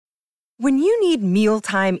When you need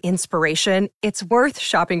mealtime inspiration, it's worth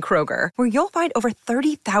shopping Kroger, where you'll find over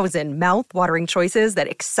 30,000 mouth-watering choices that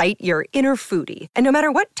excite your inner foodie. And no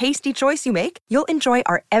matter what tasty choice you make, you'll enjoy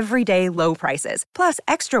our everyday low prices, plus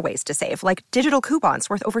extra ways to save, like digital coupons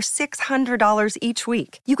worth over $600 each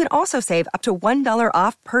week. You can also save up to $1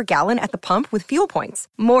 off per gallon at the pump with fuel points.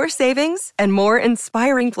 More savings and more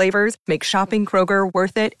inspiring flavors make shopping Kroger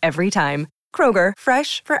worth it every time. Kroger,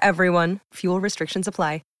 fresh for everyone. Fuel restrictions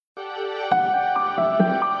apply.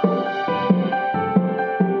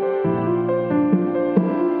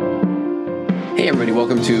 Hey everybody,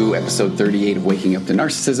 welcome to episode 38 of Waking Up to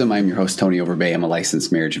Narcissism. I'm your host, Tony Overbay. I'm a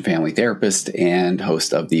licensed marriage and family therapist and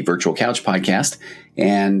host of the Virtual Couch podcast.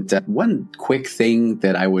 And one quick thing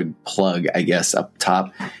that I would plug, I guess, up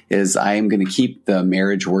top is I am going to keep the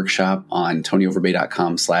marriage workshop on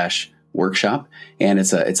tonyoverbay.com/workshop. And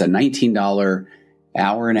it's a $19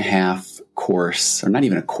 hour and a half course, or not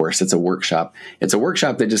even a course, it's a workshop. It's a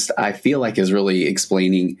workshop that just, I feel like, is really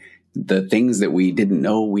explaining the things that we didn't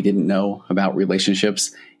know about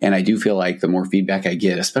relationships. And I do feel like the more feedback I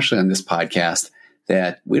get, especially on this podcast,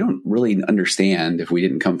 that we don't really understand if we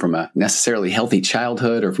didn't come from a necessarily healthy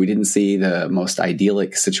childhood, or if we didn't see the most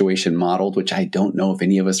idyllic situation modeled, which I don't know if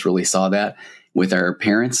any of us really saw that with our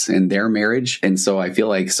parents and their marriage. And so I feel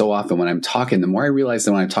like so often when I'm talking, the more I realize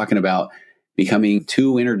that when I'm talking about becoming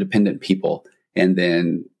two interdependent people and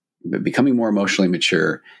then becoming more emotionally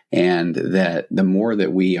mature, and that the more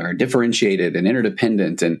that we are differentiated and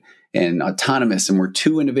interdependent and autonomous, and we're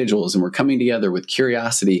two individuals and we're coming together with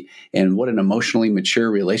curiosity, and what an emotionally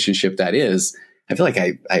mature relationship that is, I feel like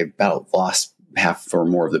I about lost half or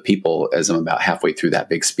more of the people as I'm about halfway through that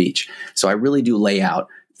big speech. So I really do lay out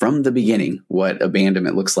from the beginning what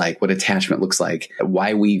abandonment looks like, what attachment looks like,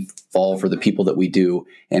 why we fall for the people that we do,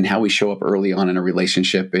 and how we show up early on in a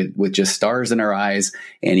relationship with just stars in our eyes.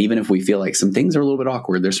 And even if we feel like some things are a little bit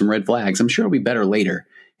awkward, there's some red flags, I'm sure it'll be better later.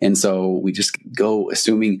 And so we just go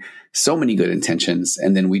assuming so many good intentions,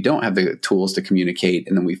 and then we don't have the tools to communicate.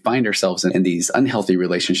 And then we find ourselves in these unhealthy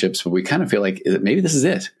relationships where we kind of feel like maybe this is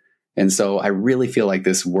it. And so I really feel like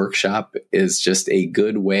this workshop is just a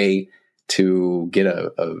good way to get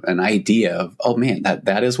an idea of, oh man,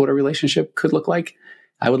 that is what a relationship could look like.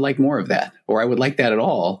 I would like more of that, or I would like that at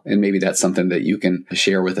all. And maybe that's something that you can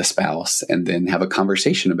share with a spouse and then have a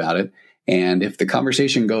conversation about it. And if the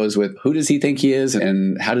conversation goes with who does he think he is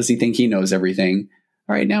and how does he think he knows everything?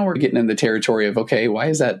 All right, now we're getting in the territory of, okay, why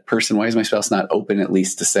is my spouse not open at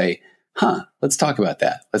least to say, let's talk about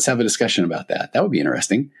that. Let's have a discussion about that. That would be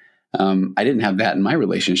interesting. I didn't have that in my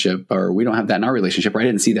relationship, or we don't have that in our relationship, or I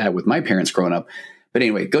didn't see that with my parents growing up. But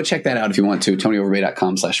anyway, go check that out if you want to,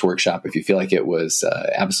 tonyoverbay.com/workshop. If you feel like it was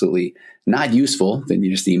absolutely not useful, then you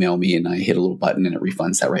just email me and I hit a little button and it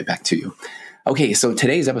refunds that right back to you. Okay, so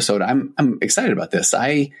today's episode, I'm excited about this.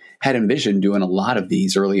 I had envisioned doing a lot of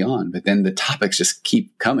these early on, but then the topics just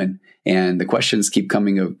keep coming and the questions keep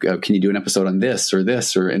coming of can you do an episode on this,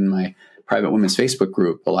 or in my private women's Facebook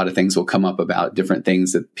group, a lot of things will come up about different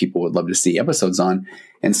things that people would love to see episodes on.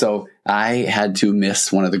 And so I had to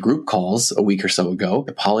miss one of the group calls a week or so ago.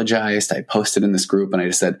 I apologized. I posted in this group and I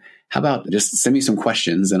just said, how about just send me some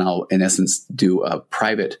questions and I'll, in essence, do a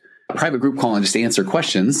private group call and just answer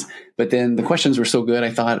questions. But then the questions were so good,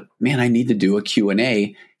 I thought, man, I need to do a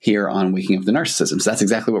Q&A here on Waking Up to Narcissism. So that's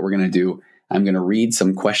exactly what we're going to do. I'm going to read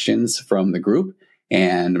some questions from the group,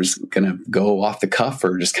 and I'm just going to go off the cuff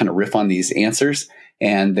or just kind of riff on these answers.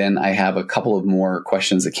 And then I have a couple of more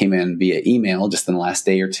questions that came in via email just in the last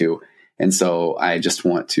day or two. And so I just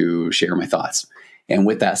want to share my thoughts. And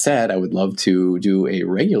with that said, I would love to do a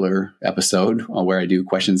regular episode where I do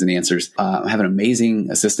questions and answers. I have an amazing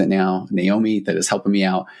assistant now, Naomi, that is helping me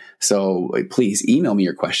out. So please email me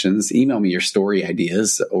your questions, email me your story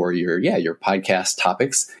ideas or your podcast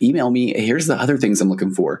topics. Email me. Here's the other things I'm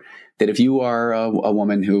looking for. That if you are a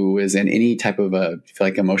woman who is in any type of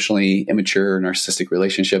emotionally immature narcissistic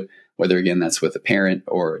relationship, whether again that's with a parent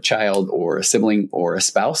or a child or a sibling or a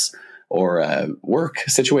spouse or a work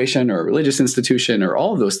situation or a religious institution or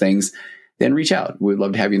all of those things, then reach out. We'd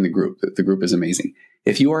love to have you in the group. The group is amazing.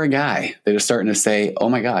 If you are a guy that is starting to say, oh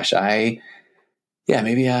my gosh,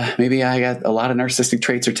 maybe I got a lot of narcissistic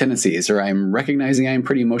traits or tendencies, or I'm recognizing I'm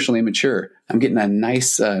pretty emotionally immature. I'm getting a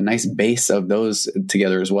nice base of those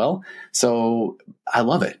together as well. So I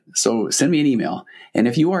love it. So send me an email. And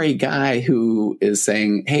if you are a guy who is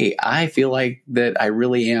saying, hey, I feel like that I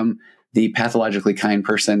really am the pathologically kind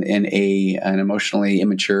person in an emotionally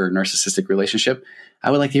immature narcissistic relationship,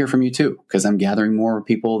 I would like to hear from you too, because I'm gathering more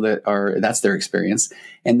people that's their experience.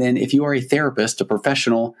 And then if you are a therapist, a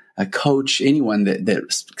professional, a coach, anyone that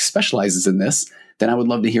specializes in this, then I would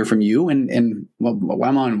love to hear from you. And while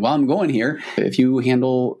I'm going here, if you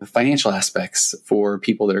handle financial aspects for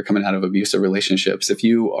people that are coming out of abusive relationships, if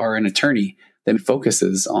you are an attorney that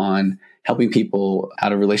focuses on helping people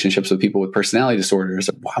out of relationships with people with personality disorders,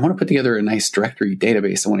 I want to put together a nice directory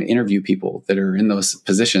database. I want to interview people that are in those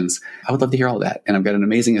positions. I would love to hear all that. And I've got an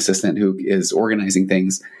amazing assistant who is organizing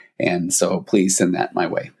things. And so please send that my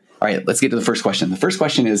way. All right, let's get to the first question. The first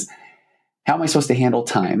question is, how am I supposed to handle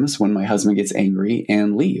times when my husband gets angry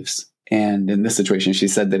and leaves? And in this situation, she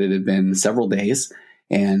said that it had been several days.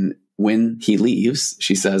 And when he leaves,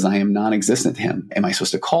 she says, I am non-existent to him. Am I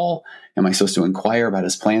supposed to call? Am I supposed to inquire about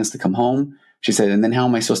his plans to come home? She said, and then how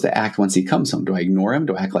am I supposed to act once he comes home? Do I ignore him?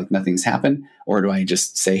 Do I act like nothing's happened? Or do I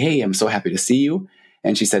just say, hey, I'm so happy to see you?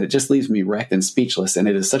 And she said, it just leaves me wrecked and speechless. And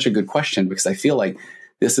it is such a good question because I feel like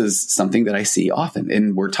this is something that I see often.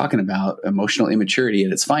 And we're talking about emotional immaturity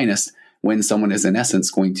at its finest when someone is in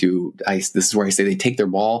essence going to, this is where I say they take their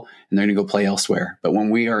ball and they're going to go play elsewhere. But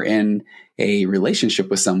when we are in a relationship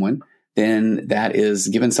with someone, then that is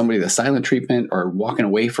giving somebody the silent treatment or walking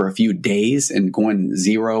away for a few days and going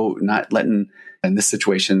zero, not letting, in this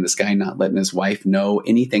situation, this guy not letting his wife know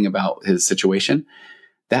anything about his situation.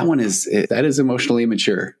 That is emotionally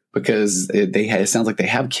immature because it sounds like they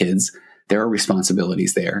have kids. There are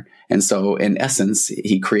responsibilities there. And so in essence,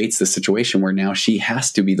 he creates the situation where now she has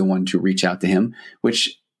to be the one to reach out to him,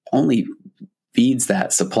 which only feeds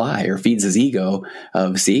that supply or feeds his ego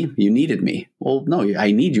of, see, you needed me. Well, no,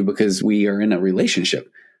 I need you because we are in a relationship.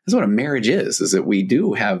 That's what a marriage is that we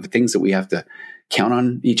do have things that we have to count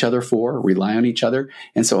on each other for, rely on each other.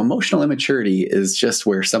 And so emotional immaturity is just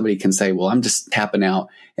where somebody can say, well, I'm just tapping out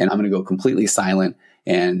and I'm going to go completely silent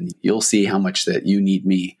and you'll see how much that you need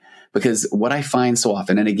me. Because what I find so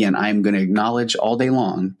often, and again, I'm going to acknowledge all day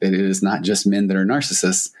long that it is not just men that are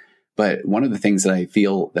narcissists, but one of the things that I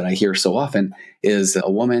feel that I hear so often is a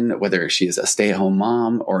woman, whether she is a stay-at-home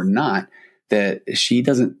mom or not, that she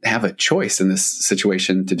doesn't have a choice in this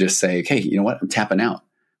situation to just say, okay, you know what, I'm tapping out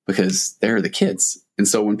because they're the kids. And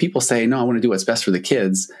so when people say, no, I want to do what's best for the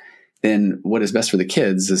kids, then what is best for the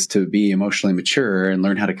kids is to be emotionally mature and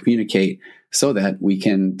learn how to communicate so that we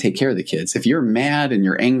can take care of the kids. If you're mad and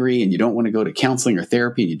you're angry and you don't want to go to counseling or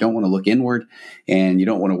therapy and you don't want to look inward and you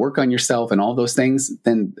don't want to work on yourself and all those things,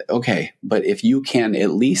 then okay. But if you can at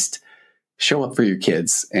least show up for your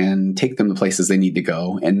kids and take them to places they need to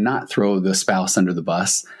go and not throw the spouse under the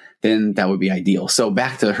bus, then that would be ideal. So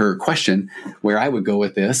back to her question, where I would go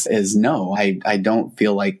with this is no, I don't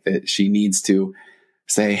feel like that she needs to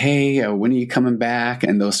say, hey, when are you coming back?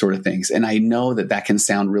 And those sort of things. And I know that that can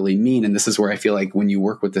sound really mean. And this is where I feel like when you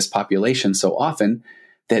work with this population so often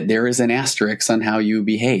that there is an asterisk on how you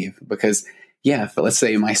behave. Because yeah, if, let's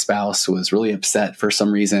say my spouse was really upset for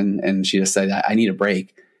some reason and she just said, I need a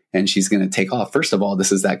break and she's going to take off. First of all,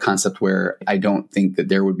 this is that concept where I don't think that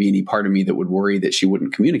there would be any part of me that would worry that she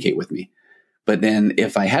wouldn't communicate with me. But then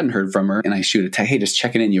if I hadn't heard from her and I shoot a text, hey, just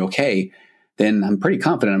checking in, you okay? Then I'm pretty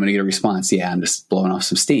confident I'm going to get a response. Yeah, I'm just blowing off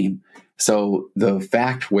some steam. So the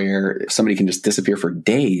fact where somebody can just disappear for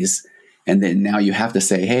days and then now you have to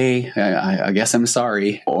say, hey, I guess I'm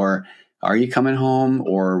sorry, or are you coming home,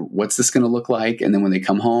 or what's this going to look like? And then when they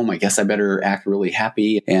come home, I guess I better act really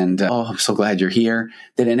happy and, oh, I'm so glad you're here.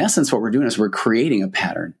 That in essence, what we're doing is we're creating a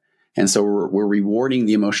pattern. And so we're rewarding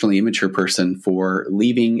the emotionally immature person for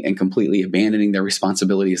leaving and completely abandoning their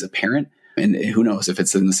responsibility as a parent. And who knows if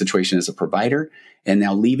it's in the situation as a provider and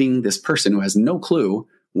now leaving this person who has no clue,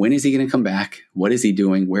 when is he going to come back? What is he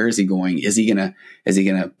doing? Where is he going? Is he going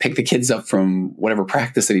to pick the kids up from whatever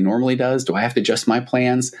practice that he normally does? Do I have to adjust my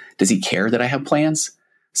plans? Does he care that I have plans?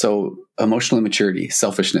 So emotional immaturity,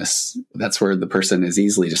 selfishness, that's where the person is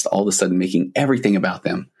easily just all of a sudden making everything about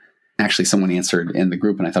them. Actually, someone answered in the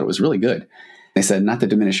group and I thought it was really good. They said, not to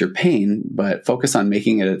diminish your pain, but focus on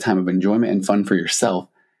making it a time of enjoyment and fun for yourself.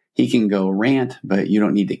 He can go rant, but you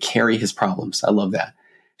don't need to carry his problems. I love that.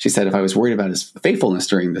 She said, if I was worried about his faithfulness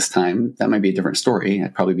during this time, that might be a different story.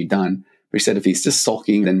 I'd probably be done. But she said, if he's just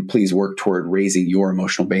sulking, then please work toward raising your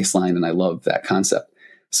emotional baseline. And I love that concept.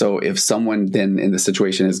 So if someone then in the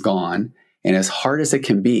situation is gone, and as hard as it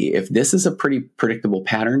can be, if this is a pretty predictable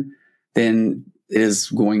pattern, then it is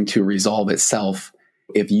going to resolve itself.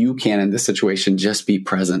 If you can, in this situation, just be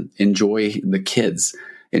present, enjoy the kids,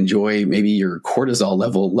 enjoy maybe your cortisol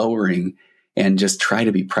level lowering, and just try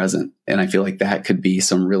to be present. And I feel like that could be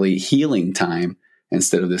some really healing time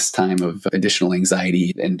instead of this time of additional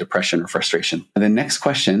anxiety and depression or frustration. And the next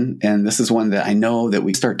question, and this is one that I know that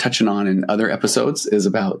we start touching on in other episodes, is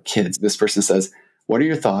about kids. This person says, what are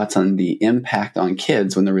your thoughts on the impact on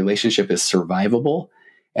kids when the relationship is survivable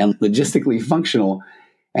and logistically functional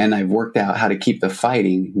And I've worked out how to keep the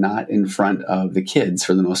fighting not in front of the kids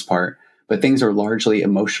for the most part, but things are largely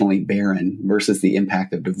emotionally barren versus the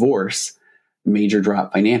impact of divorce. Major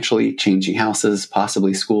drop financially, changing houses,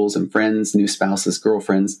 possibly schools and friends, new spouses,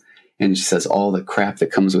 girlfriends. And she says all the crap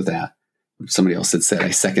that comes with that. Somebody else had said,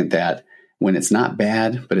 I second that, when it's not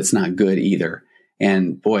bad, but it's not good either.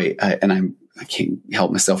 And boy, I can't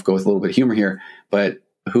help myself go with a little bit of humor here, but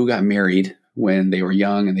who got married when they were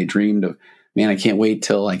young and they dreamed of, man, I can't wait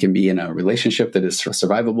till I can be in a relationship that is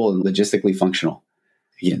survivable and logistically functional.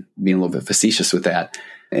 Again, being a little bit facetious with that.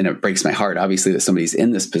 And it breaks my heart, obviously, that somebody's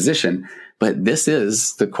in this position. But this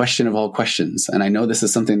is the question of all questions. And I know this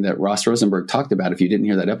is something that Ross Rosenberg talked about. If you didn't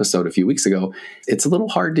hear that episode a few weeks ago, it's a little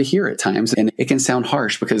hard to hear at times. And it can sound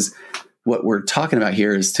harsh because what we're talking about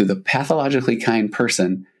here is to the pathologically kind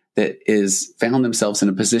person that is found themselves in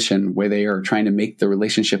a position where they are trying to make the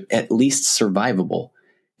relationship at least survivable.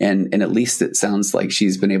 And at least it sounds like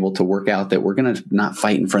she's been able to work out that we're going to not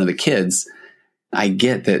fight in front of the kids. I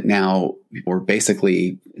get that now we're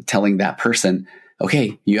basically telling that person,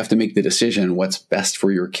 okay, you have to make the decision what's best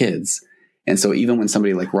for your kids. And so even when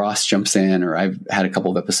somebody like Ross jumps in, or I've had a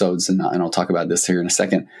couple of episodes and I'll talk about this here in a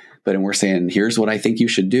second, but and we're saying, here's what I think you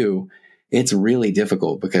should do. It's really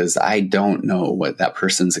difficult because I don't know what that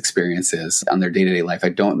person's experience is on their day-to-day life. I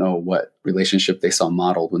don't know what relationship they saw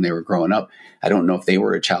modeled when they were growing up. I don't know if they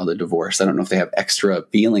were a child of divorce. I don't know if they have extra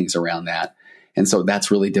feelings around that. And so that's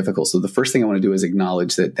really difficult. So the first thing I want to do is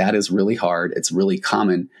acknowledge that that is really hard. It's really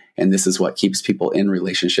common. And this is what keeps people in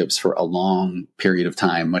relationships for a long period of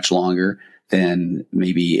time, much longer than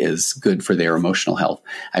maybe is good for their emotional health.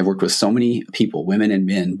 I've worked with so many people, women and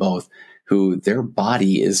men both, who their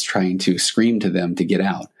body is trying to scream to them to get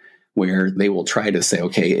out, where they will try to say,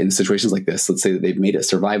 okay, in situations like this, let's say that they've made it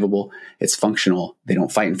survivable, it's functional, they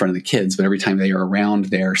don't fight in front of the kids, but every time they are around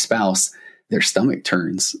their spouse, their stomach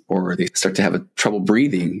turns or they start to have trouble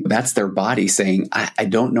breathing. That's their body saying, I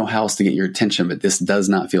don't know how else to get your attention, but this does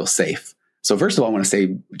not feel safe. So first of all, I want to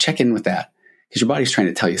say, check in with that because your body's trying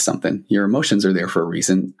to tell you something. Your emotions are there for a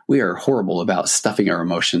reason. We are horrible about stuffing our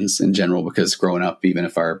emotions in general because growing up, even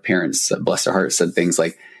if our parents, bless their hearts, said things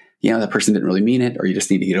like, yeah, that person didn't really mean it, or you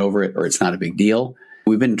just need to get over it, or it's not a big deal.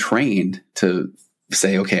 We've been trained to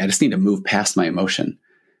say, okay, I just need to move past my emotion.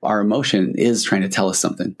 Our emotion is trying to tell us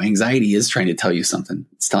something. Anxiety is trying to tell you something.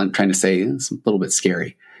 It's trying to say it's a little bit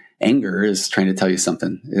scary. Anger is trying to tell you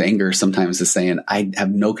something. Anger sometimes is saying, I have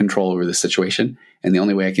no control over the situation. And the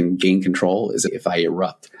only way I can gain control is if I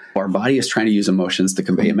erupt. Our body is trying to use emotions to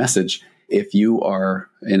convey a message. If you are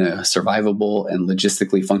in a survivable and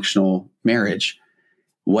logistically functional marriage,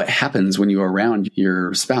 what happens when you are around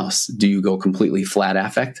your spouse? Do you go completely flat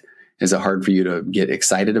affect? Is it hard for you to get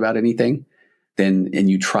excited about anything? And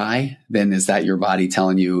you try, then is that your body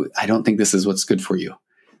telling you, I don't think this is what's good for you?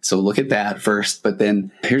 So look at that first. But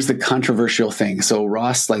then here's the controversial thing. So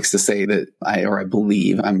Ross likes to say that I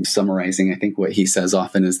believe, I'm summarizing, I think what he says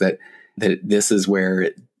often is that this is where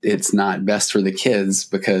it's not best for the kids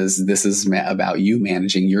because this is about you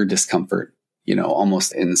managing your discomfort,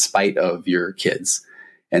 almost in spite of your kids.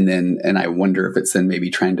 And I wonder if it's then maybe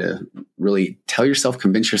trying to really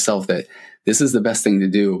convince yourself that this is the best thing to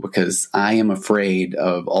do because I am afraid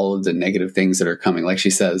of all of the negative things that are coming. Like she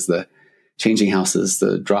says, the changing houses,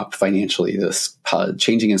 the drop financially, the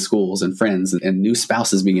changing in schools and friends and new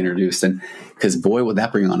spouses being introduced. And because boy, would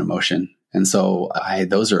that bring on emotion. And so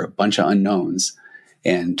those are a bunch of unknowns.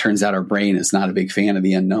 And turns out our brain is not a big fan of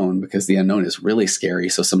the unknown because the unknown is really scary.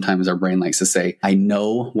 So sometimes our brain likes to say, I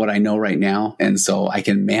know what I know right now. And so I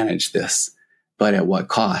can manage this. But at what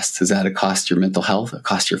cost? Is that a cost your mental health, a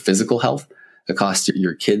cost your physical health, a cost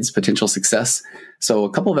your kids' potential success? So a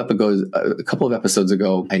couple of episodes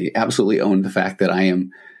ago, I absolutely owned the fact that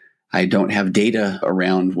I don't have data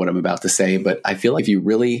around what I'm about to say, but I feel like if you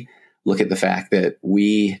really look at the fact that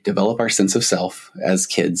we develop our sense of self as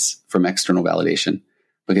kids from external validation,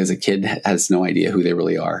 because a kid has no idea who they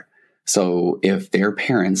really are. So if their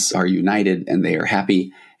parents are united and they are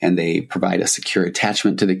happy and they provide a secure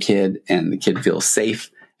attachment to the kid and the kid feels safe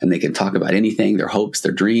and they can talk about anything, their hopes,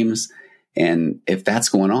 their dreams. And if that's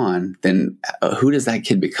going on, then who does that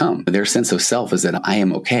kid become? Their sense of self is that I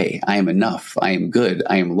am okay. I am enough. I am good.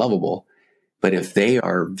 I am lovable. But if they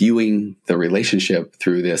are viewing the relationship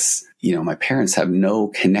through this, my parents have no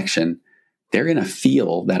connection, they're going to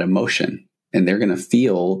feel that emotion and they're going to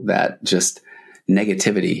feel that just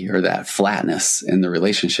negativity or that flatness in the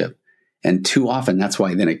relationship. And too often, that's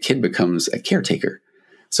why then a kid becomes a caretaker.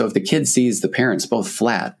 So if the kid sees the parents both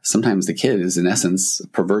flat, sometimes the kid is in essence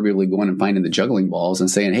proverbially going and finding the juggling balls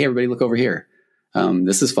and saying, hey, everybody look over here.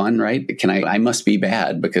 This is fun, right? I must be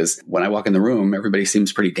bad because when I walk in the room, everybody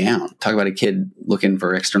seems pretty down. Talk about a kid looking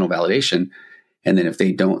for external validation. And then if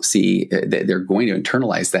they don't see, they're going to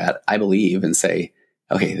internalize that, I believe, and say,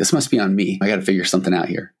 okay, this must be on me. I got to figure something out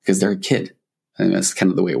here because they're a kid. And that's kind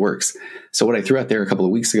of the way it works. So what I threw out there a couple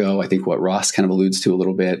of weeks ago, I think what Ross kind of alludes to a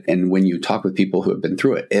little bit. And when you talk with people who have been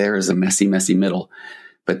through it, there is a messy, messy middle.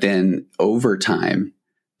 But then over time,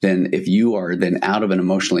 then if you are then out of an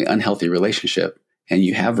emotionally unhealthy relationship and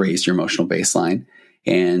you have raised your emotional baseline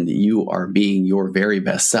and you are being your very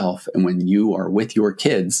best self, and when you are with your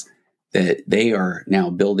kids, that they are now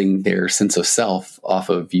building their sense of self off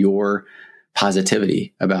of your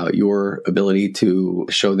positivity, about your ability to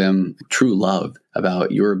show them true love,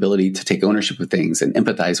 about your ability to take ownership of things and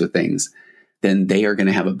empathize with things, then they are going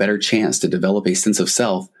to have a better chance to develop a sense of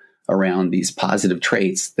self around these positive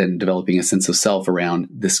traits than developing a sense of self around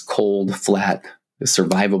this cold, flat,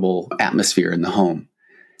 survivable atmosphere in the home.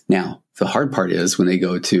 Now, the hard part is when they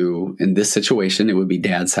go to, in this situation, it would be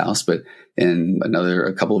dad's house, but in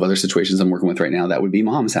a couple of other situations I'm working with right now, that would be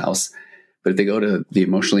mom's house. But if they go to the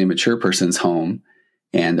emotionally immature person's home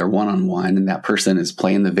and they're one-on-one and that person is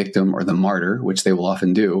playing the victim or the martyr, which they will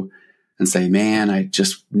often do, and say, man, I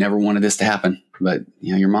just never wanted this to happen. But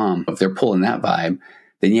your mom, if they're pulling that vibe,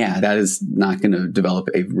 then yeah, that is not going to develop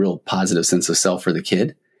a real positive sense of self for the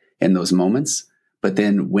kid in those moments. But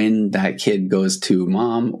then when that kid goes to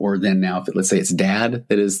mom, or then now, let's say it's dad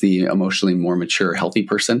that is the emotionally more mature, healthy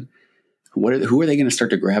person, who are they going to start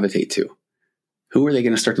to gravitate to? Who are they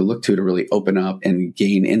going to start to look to really open up and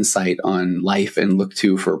gain insight on life and look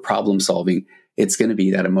to for problem solving? It's going to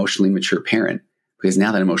be that emotionally mature parent, because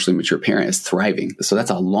now that emotionally mature parent is thriving. So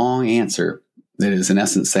that's a long answer that is in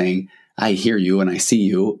essence saying, I hear you and I see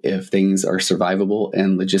you if things are survivable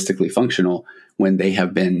and logistically functional when they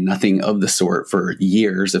have been nothing of the sort for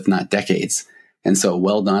years, if not decades. And so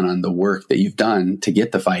well done on the work that you've done to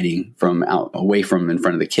get the fighting from away from in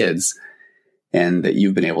front of the kids, and that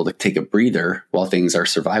you've been able to take a breather while things are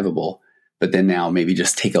survivable. But then now maybe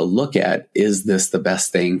just take a look at, is this the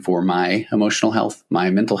best thing for my emotional health, my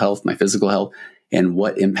mental health, my physical health? And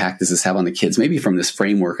what impact does this have on the kids? Maybe from this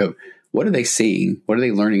framework of what are they seeing? What are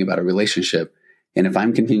they learning about a relationship? And if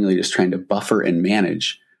I'm continually just trying to buffer and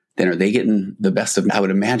manage, then are they getting the best of me? I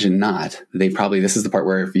would imagine not. This is the part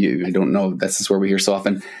where I don't know, this is where we hear so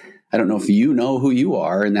often, I don't know if you know who you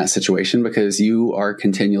are in that situation, because you are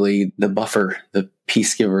continually the buffer, the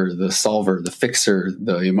peace giver, the solver, the fixer,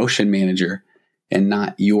 the emotion manager, and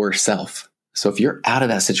not yourself. So if you're out of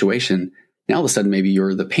that situation, now all of a sudden, maybe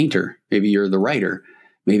you're the painter, maybe you're the writer,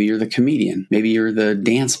 maybe you're the comedian, maybe you're the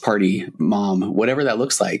dance party mom, whatever that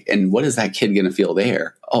looks like. And what is that kid going to feel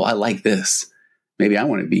there? Oh, I like this. Maybe I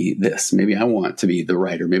want to be this. Maybe I want to be the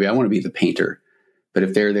writer. Maybe I want to be the painter. But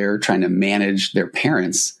if they're there trying to manage their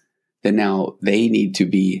parents, then now they need to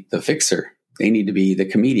be the fixer. They need to be the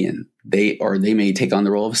comedian. They may take on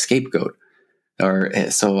the role of a scapegoat.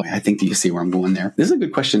 So I think that you see where I'm going there. This is a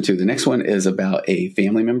good question too. The next one is about a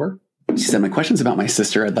family member. She said, my question's about my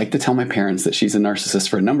sister. I'd like to tell my parents that she's a narcissist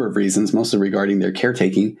for a number of reasons, mostly regarding their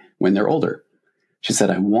caretaking when they're older. She said,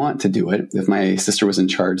 I want to do it. If my sister was in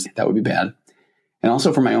charge, that would be bad. And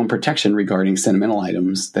also for my own protection regarding sentimental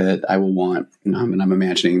items that I will want. And I'm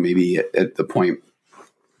imagining maybe at the point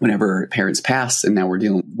whenever parents pass, and now we're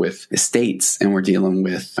dealing with estates, and we're dealing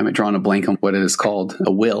with, I'm drawing a blank on what it is called,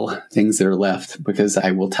 a will, things that are left, because I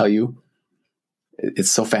will tell you, it's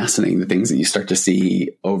so fascinating, the things that you start to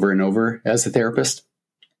see over and over as a therapist.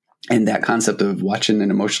 And that concept of watching an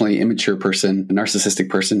emotionally immature person, a narcissistic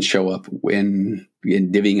person show up in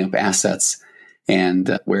divvying up assets,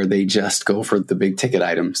 and where they just go for the big ticket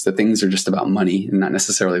items. The things are just about money and not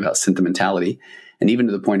necessarily about sentimentality. And even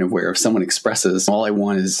to the point of where if someone expresses, all I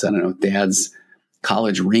want is, dad's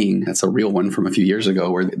college ring. That's a real one from a few years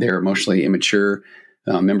ago, where their emotionally immature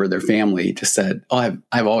member of their family just said, oh,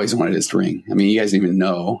 I've always wanted this ring. I mean, you guys even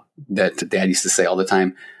know that dad used to say all the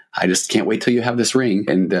time, I just can't wait till you have this ring.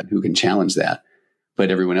 And who can challenge that?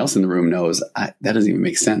 But everyone else in the room knows that doesn't even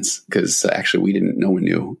make sense, because actually no one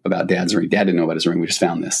knew about dad's ring. Dad didn't know about his ring. We just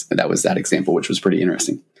found this. And that was that example, which was pretty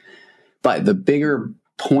interesting. But the bigger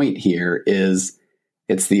point here is,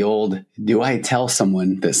 it's the old, do I tell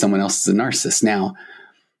someone that someone else is a narcissist? Now,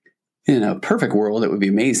 in a perfect world, it would be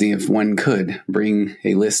amazing if one could bring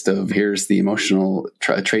a list of, here's the emotional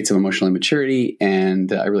traits of emotional immaturity,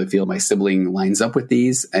 and I really feel my sibling lines up with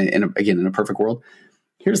these. And again, in a perfect world,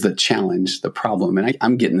 here's the challenge, the problem. And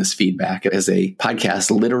I'm getting this feedback as a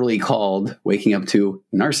podcast literally called Waking Up to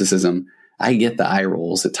Narcissism. I get the eye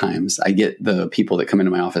rolls at times. I get the people that come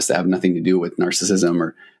into my office that have nothing to do with narcissism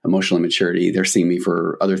or emotional immaturity. They're seeing me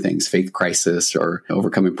for other things, faith crisis or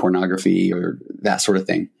overcoming pornography or that sort of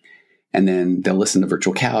thing. And then they'll listen to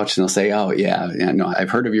Virtual Couch and they'll say, oh, yeah, no, I've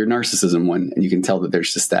heard of your narcissism one. And you can tell that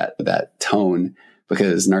there's just that tone,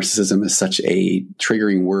 because narcissism is such a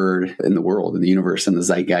triggering word in the world, in the universe, in the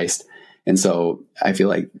zeitgeist. And so I feel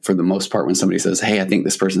like for the most part, when somebody says, hey, I think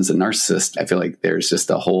this person's a narcissist, I feel like there's just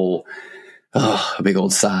a big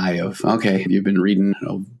old sigh of, okay, you've been reading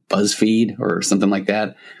BuzzFeed or something like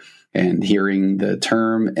that and hearing the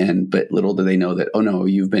term, but little do they know that, oh no,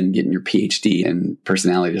 you've been getting your PhD in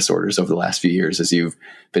personality disorders over the last few years as you've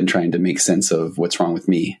been trying to make sense of what's wrong with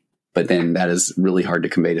me. But then that is really hard to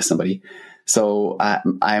convey to somebody. So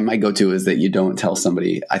my go-to is that you don't tell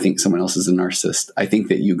somebody, I think someone else is a narcissist. I think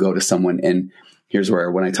that you go to someone, and here's where,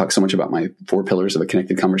 when I talk so much about my 4 pillars of a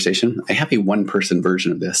connected conversation, I have a one-person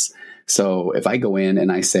version of this. So if I go in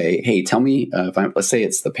and I say, hey, tell me, let's say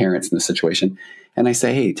it's the parents in the situation, and I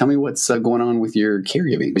say, hey, tell me what's going on with your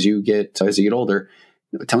caregiving as you get older.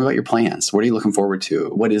 Tell me about your plans. What are you looking forward to?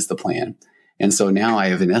 What is the plan? And so now I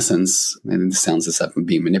have, in essence, and this sounds as if I'm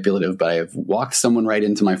being manipulative, but I have walked someone right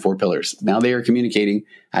into my 4 pillars. Now they are communicating.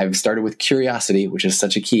 I've started with curiosity, which is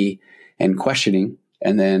such a key, and questioning.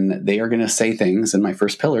 And then they are going to say things in my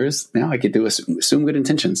first pillars. Now I get to assume good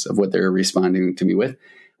intentions of what they're responding to me with,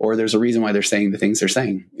 or there's a reason why they're saying the things they're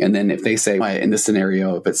saying. And then if they say, in this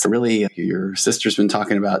scenario, if it's really, your sister's been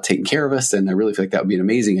talking about taking care of us, and I really feel like that would be an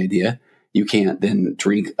amazing idea. You can't then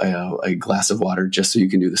drink a glass of water just so you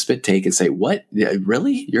can do the spit take and say, what?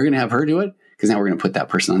 Really? You're going to have her do it? Because now we're going to put that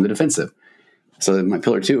person on the defensive. So in my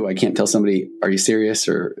pillar 2, I can't tell somebody, are you serious?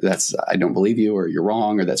 Or I don't believe you, or you're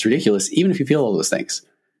wrong, or that's ridiculous, even if you feel all those things.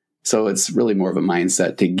 So it's really more of a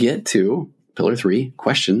mindset to get to pillar 3,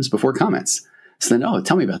 questions before comments. So then,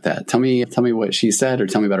 tell me about that. Tell me what she said, or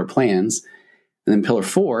tell me about her plans. And then pillar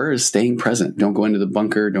 4 is staying present. Don't go into the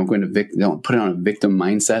bunker. Don't put it on a victim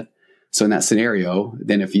mindset. So in that scenario,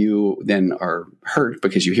 then if you then are hurt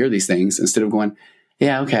because you hear these things, instead of going,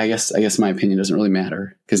 yeah, okay, I guess my opinion doesn't really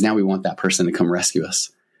matter, because now we want that person to come rescue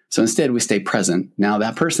us. So instead we stay present. Now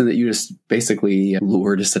that person that you just basically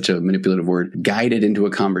lured, is such a manipulative word, guided into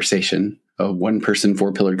a conversation, a 1-person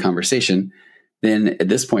 4-pillared conversation, then at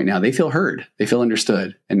this point now they feel heard, they feel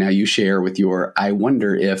understood. And now you share with your, I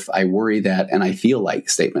wonder if, I worry that, and I feel like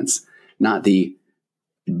statements, not the,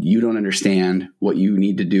 you don't understand what you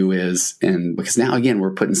need to do is, and because now again,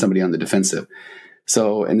 we're putting somebody on the defensive.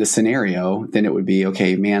 So in this scenario, then it would be,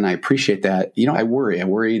 okay, man, I appreciate that. I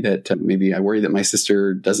worry that my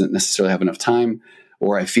sister doesn't necessarily have enough time,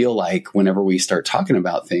 or I feel like whenever we start talking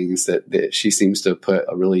about things that she seems to put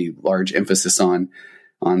a really large emphasis on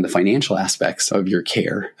the financial aspects of your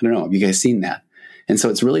care. I don't know. Have you guys seen that? And so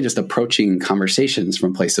it's really just approaching conversations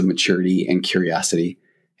from a place of maturity and curiosity,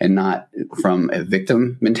 and not from a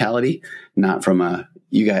victim mentality, not from are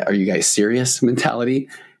you guys serious mentality,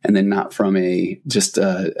 and then not from an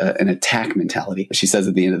attack mentality. She says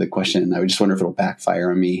at the end of the question, I would just wonder if it'll backfire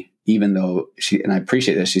on me, even though and I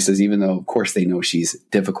appreciate this. She says, even though of course they know she's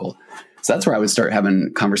difficult. So that's where I would start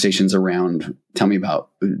having conversations around, tell me about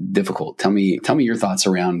difficult. Tell me your thoughts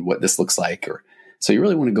around what this looks like. So you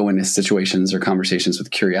really want to go into situations or conversations with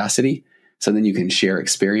curiosity. So then you can share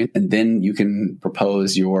experience, and then you can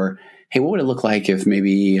propose your, hey, what would it look like if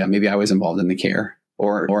maybe I was involved in the care,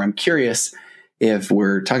 or I'm curious if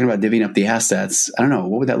we're talking about divvying up the assets. I don't know,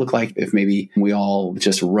 what would that look like if maybe we all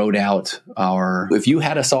just wrote out if you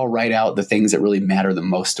had us all write out the things that really matter the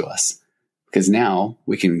most to us, because now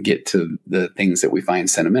we can get to the things that we find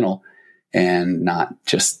sentimental and not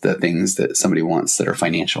just the things that somebody wants that are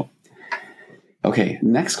financial. Okay,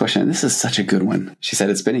 next question. This is such a good one. She said,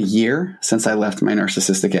 it's been a year since I left my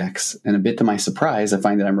narcissistic ex, and a bit to my surprise, I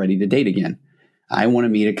find that I'm ready to date again. I want to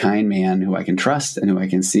meet a kind man who I can trust and who I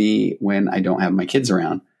can see when I don't have my kids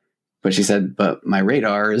around. But she said, but my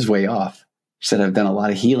radar is way off. She said, I've done a lot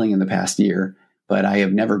of healing in the past year, but I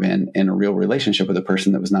have never been in a real relationship with a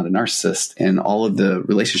person that was not a narcissist. And all of the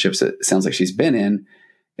relationships it sounds like she's been in,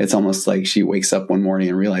 it's almost like she wakes up one morning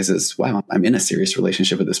and realizes, wow, I'm in a serious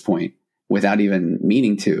relationship at this point, without even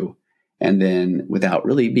meaning to, and then without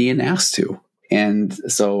really being asked to. And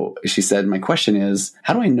so she said, my question is,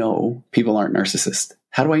 how do I know people aren't narcissists?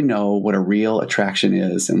 How do I know what a real attraction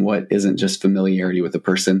is and what isn't just familiarity with a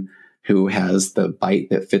person who has the bite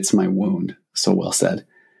that fits my wound? So well said.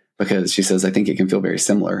 Because she says, I think it can feel very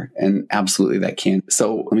similar, and absolutely that can.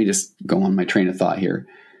 So let me just go on my train of thought here.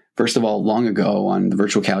 First of all, long ago on the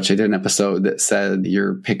Virtual Couch, I did an episode that said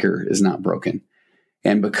your picker is not broken.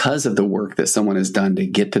 And because of the work that someone has done to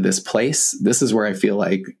get to this place, this is where I feel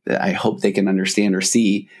like I hope they can understand or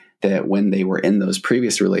see that when they were in those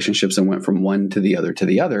previous relationships and went from one to the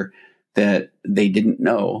other, that they didn't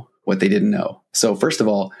know what they didn't know. So first of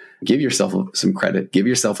all, give yourself some credit, give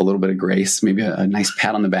yourself a little bit of grace, maybe a nice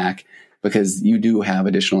pat on the back, because you do have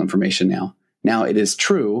additional information now. Now, it is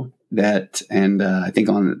true that, and I think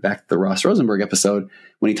on back to the Ross Rosenberg episode,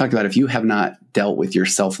 when he talked about if you have not dealt with your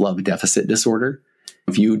self-love deficit disorder,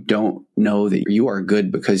 if you don't know that you are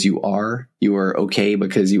good because you are okay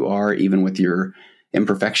because you are, even with your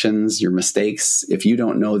imperfections, your mistakes, if you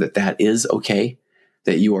don't know that that is okay,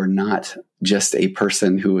 that you are not just a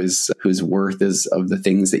person whose worth is of the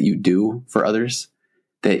things that you do for others,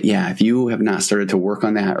 that, if you have not started to work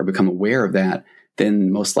on that or become aware of that,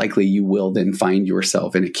 then most likely you will then find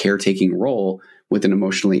yourself in a caretaking role with an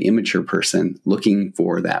emotionally immature person looking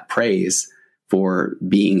for that praise for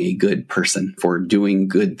being a good person, for doing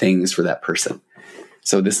good things for that person.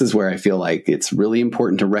 So this is where I feel like it's really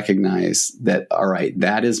important to recognize that, all right,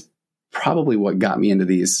 that is probably what got me into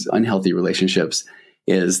these unhealthy relationships,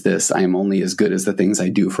 is this: I am only as good as the things I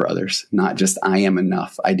do for others, not just I am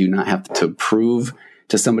enough. I do not have to prove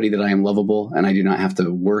to somebody that I am lovable, and I do not have to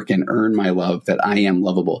work and earn my love, that I am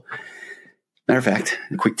lovable. Matter of fact,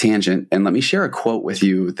 a quick tangent, and let me share a quote with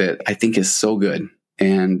you that I think is so good.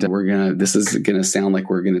 And this is going to sound like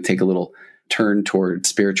we're going to take a little turn toward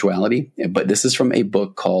spirituality, but this is from a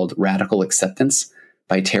book called Radical Acceptance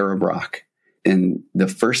by Tara Brach. And the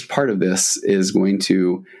first part of this is going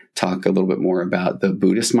to talk a little bit more about the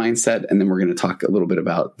Buddhist mindset, and then we're going to talk a little bit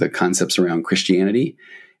about the concepts around Christianity.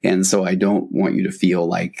 And so I don't want you to feel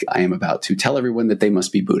like I am about to tell everyone that they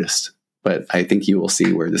must be Buddhist, but I think you will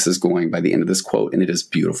see where this is going by the end of this quote, and it is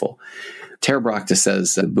beautiful. Tara Brach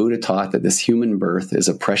says that Buddha taught that this human birth is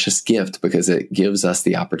a precious gift because it gives us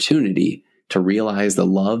the opportunity to realize the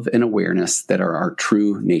love and awareness that are our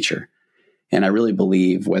true nature. And I really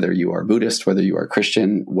believe, whether you are Buddhist, whether you are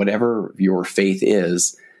Christian, whatever your faith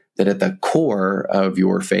is, that at the core of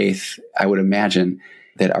your faith, I would imagine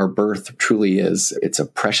that our birth truly it's a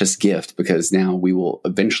precious gift, because now we will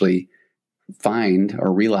eventually find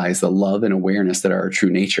or realize the love and awareness that are our true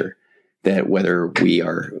nature. That whether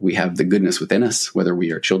we have the goodness within us, whether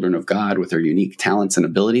we are children of God with our unique talents and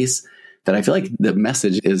abilities, that I feel like the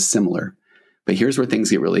message is similar. But here's where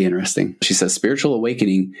things get really interesting. She says, spiritual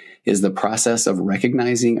awakening is the process of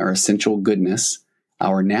recognizing our essential goodness,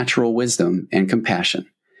 our natural wisdom, and compassion.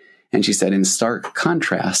 And she said, in stark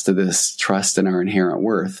contrast to this trust in our inherent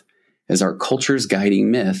worth is our culture's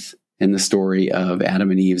guiding myth in the story of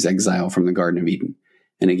Adam and Eve's exile from the Garden of Eden.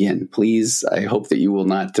 And again, please, I hope that you will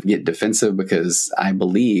not get defensive, because I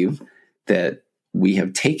believe that we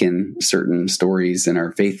have taken certain stories in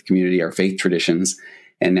our faith community, our faith traditions,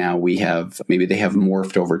 and now maybe they have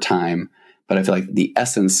morphed over time. But I feel like the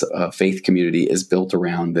essence of faith community is built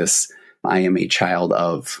around this: I am a child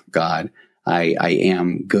of God. I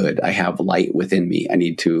am good. I have light within me. I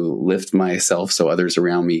need to lift myself so others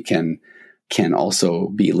around me can also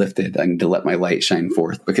be lifted. I need to let my light shine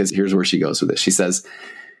forth. Because here's where she goes with it. She says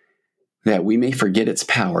that we may forget its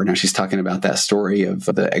power. Now she's talking about that story of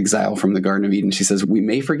the exile from the Garden of Eden. She says, we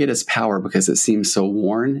may forget its power because it seems so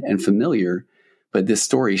worn and familiar, but this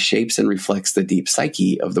story shapes and reflects the deep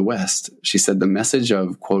psyche of the West. She said the message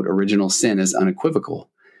of, quote, original sin is unequivocal.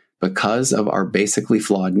 Because of our basically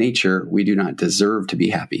flawed nature, we do not deserve to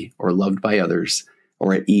be happy or loved by others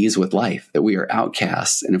or at ease with life, that we are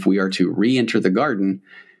outcasts. And if we are to re-enter the garden,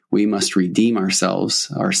 we must redeem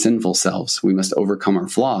ourselves, our sinful selves. We must overcome our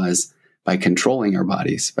flaws by controlling our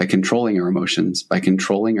bodies, by controlling our emotions, by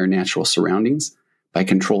controlling our natural surroundings, by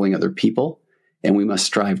controlling other people. And we must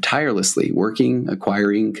strive tirelessly, working,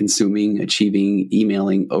 acquiring, consuming, achieving,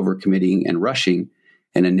 emailing, overcommitting, and rushing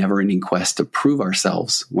in a never-ending quest to prove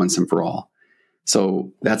ourselves once and for all.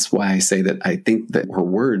 So that's why I say that I think that her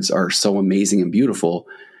words are so amazing and beautiful,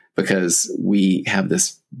 because we have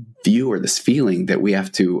this view or this feeling that we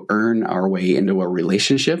have to earn our way into a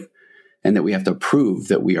relationship and that we have to prove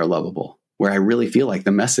that we are lovable. Where I really feel like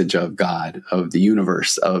the message of God, of the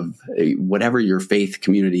universe, of whatever your faith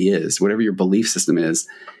community is, whatever your belief system is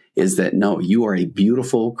that no, you are a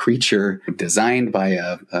beautiful creature designed by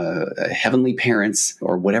a heavenly parents,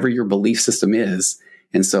 or whatever your belief system is.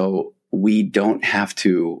 And so we don't have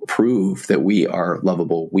to prove that we are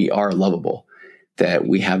lovable. We are lovable, that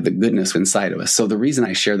we have the goodness inside of us. So the reason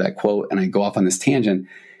I share that quote and I go off on this tangent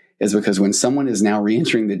is because when someone is now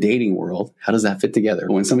re-entering the dating world, how does that fit together?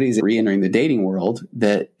 When somebody's re-entering the dating world,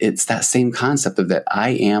 that it's that same concept of that I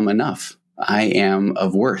am enough. I am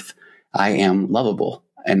of worth. I am lovable.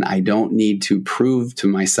 And I don't need to prove to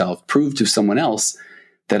myself, prove to someone else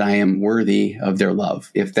that I am worthy of their love.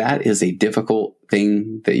 If that is a difficult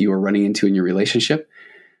thing that you are running into in your relationship,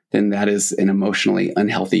 then that is an emotionally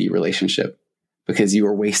unhealthy relationship, because you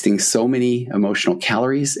are wasting so many emotional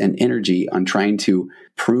calories and energy on trying to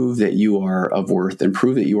prove that you are of worth and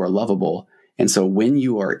prove that you are lovable. And so when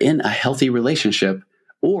you are in a healthy relationship,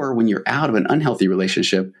 or when you're out of an unhealthy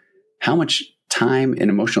relationship, how much time and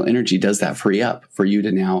emotional energy does that free up for you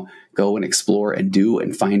to now go and explore and do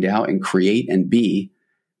and find out and create and be,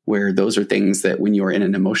 where those are things that when you are in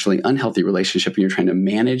an emotionally unhealthy relationship and you're trying to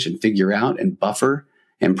manage and figure out and buffer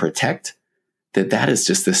and protect, that is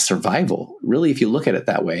just this survival, really, if you look at it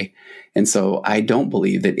that way. And so I don't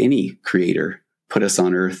believe that any creator put us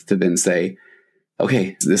on earth to then say,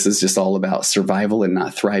 okay, this is just all about survival and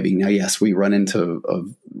not thriving. Now, yes, we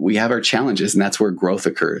we have our challenges, and that's where growth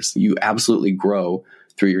occurs. You absolutely grow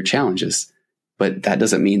through your challenges, but that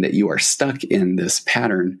doesn't mean that you are stuck in this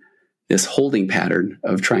pattern, this holding pattern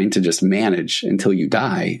of trying to just manage until you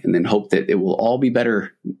die and then hope that it will all be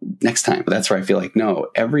better next time. But that's where I feel like, no,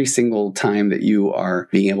 every single time that you are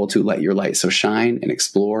being able to let your light so shine and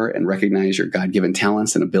explore and recognize your God-given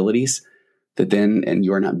talents and abilities, and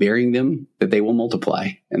you are not burying them, that they will multiply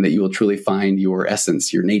and that you will truly find your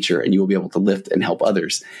essence, your nature, and you will be able to lift and help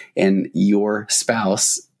others. And your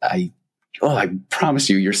spouse, I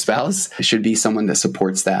promise you, your spouse should be someone that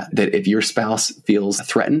supports that if your spouse feels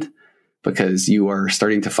threatened because you are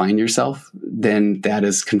starting to find yourself, then that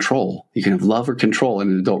is control. You can have love or control in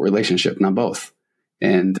an adult relationship, not both.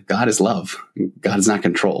 And God is love. God is not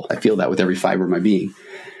control. I feel that with every fiber of my being.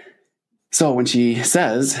 So when she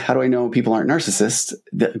says, how do I know people aren't narcissists?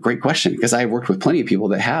 Great question, because I've worked with plenty of people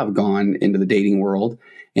that have gone into the dating world,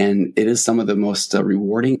 and it is some of the most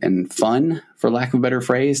rewarding and fun, for lack of a better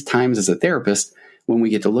phrase, times as a therapist, when we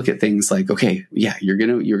get to look at things like, okay, yeah, you're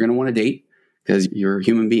going to want to date because you're a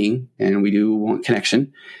human being and we do want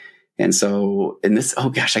connection. And so in this, oh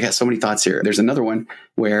gosh, I got so many thoughts here. There's another one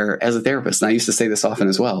where, as a therapist, and I used to say this often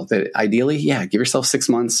as well, that ideally, yeah, give yourself 6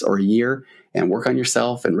 months or a year and work on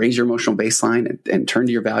yourself and raise your emotional baseline and turn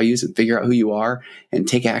to your values and figure out who you are and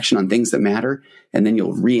take action on things that matter. And then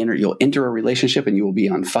you'll enter a relationship and you will be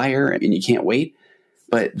on fire and you can't wait.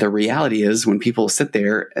 But the reality is, when people sit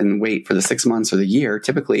there and wait for the 6 months or the year,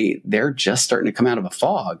 typically they're just starting to come out of a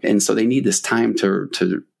fog. And so they need this time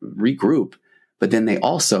to regroup. But then they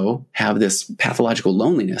also have this pathological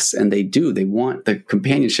loneliness, and they want the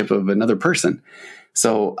companionship of another person.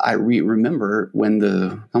 So I remember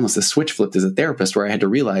when almost the switch flipped as a therapist, where I had to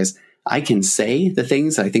realize I can say the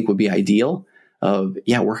things I think would be ideal of,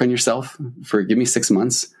 yeah, work on yourself give me 6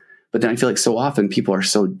 months. But then I feel like so often people are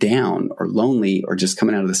so down or lonely or just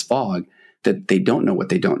coming out of this fog that they don't know what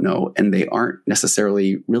they don't know. And they aren't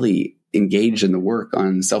necessarily really engaged in the work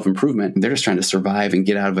on self-improvement. They're just trying to survive and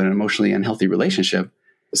get out of an emotionally unhealthy relationship.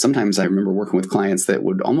 Sometimes I remember working with clients that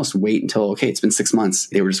would almost wait until, okay, it's been 6 months.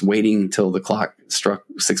 They were just waiting till the clock struck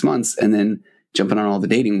 6 months and then jumping on all the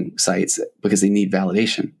dating sites because they need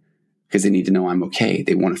validation, because they need to know I'm okay.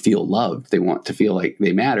 They want to feel loved. They want to feel like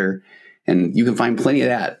they matter. And you can find plenty of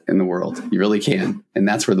that in the world. You really can. And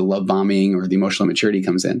that's where the love bombing or the emotional maturity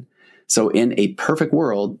comes in. So in a perfect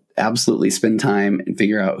world, absolutely spend time and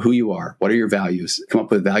figure out who you are. What are your values? Come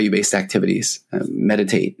up with value-based activities.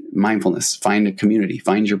 Meditate, mindfulness, find a community,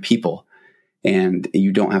 find your people. And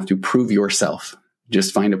you don't have to prove yourself.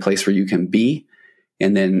 Just find a place where you can be.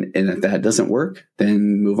 And if that doesn't work,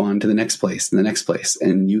 then move on to the next place and the next place.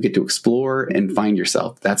 And you get to explore and find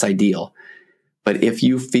yourself. That's ideal. But if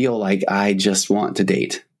you feel like, I just want to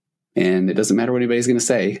date, and it doesn't matter what anybody's going to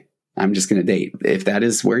say, I'm just going to date. If that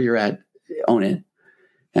is where you're at, own it.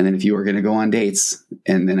 And then if you are going to go on dates,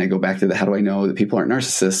 and then I go back to how do I know that people aren't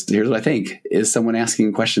narcissists? Here's what I think. Is someone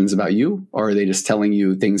asking questions about you, or are they just telling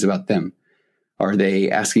you things about them? Are they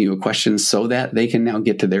asking you a question so that they can now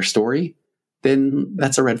get to their story? Then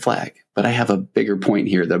that's a red flag. But I have a bigger point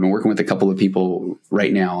here that I've been working with a couple of people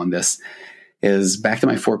right now on this. Is back to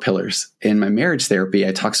my 4 pillars. In my marriage therapy,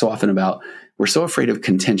 I talk so often about we're so afraid of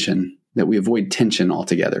contention that we avoid tension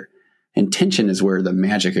altogether. And tension is where the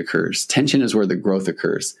magic occurs. Tension is where the growth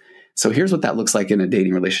occurs. So here's what that looks like in a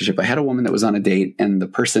dating relationship. I had a woman that was on a date, and the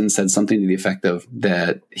person said something to the effect of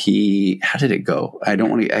that how did it go? I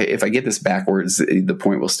don't want to, if I get this backwards, the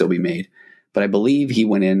point will still be made. But I believe he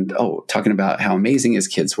went in, talking about how amazing his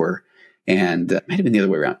kids were. And it might have been the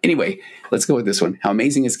other way around. Anyway, let's go with this one. How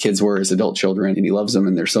amazing his kids were as adult children, and he loves them,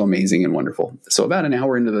 and they're so amazing and wonderful. So about an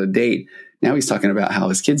hour into the date, now he's talking about how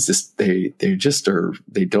his kids they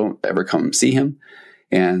don't ever come see him,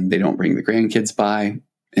 and they don't bring the grandkids by,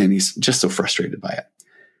 and he's just so frustrated by it.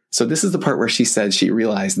 So this is the part where she said she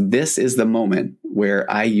realized this is the moment where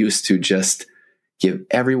I used to just give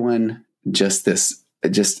everyone just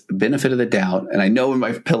benefit of the doubt. And I know in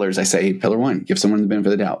my pillars, I say, pillar 1, give someone the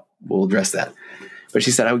benefit of the doubt. We'll address that. But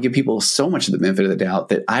she said, I would give people so much of the benefit of the doubt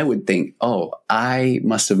that I would think, oh, I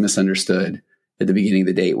must have misunderstood at the beginning of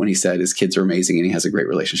the date when he said his kids are amazing and he has a great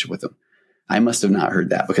relationship with them. I must have not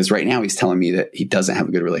heard that, because right now he's telling me that he doesn't have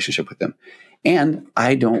a good relationship with them. And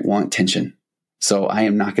I don't want tension. So I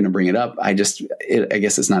am not going to bring it up. I guess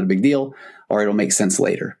it's not a big deal, or it'll make sense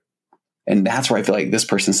later. And that's where I feel like this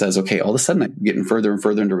person says, okay, all of a sudden I'm getting further and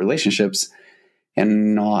further into relationships,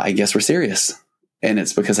 and I guess we're serious. And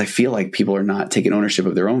it's because I feel like people are not taking ownership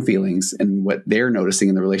of their own feelings and what they're noticing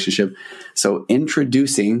in the relationship. So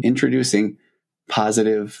introducing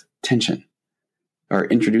positive tension, or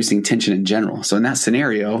introducing tension in general. So in that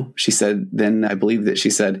scenario, she said, then I believe that she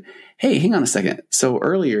said, hey, hang on a second. So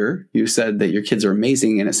earlier you said that your kids are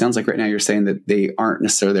amazing, and it sounds like right now you're saying that they aren't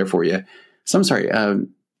necessarily there for you. So I'm sorry.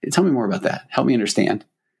 Tell me more about that. Help me understand.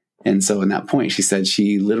 And so in that point, she said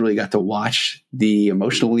she literally got to watch the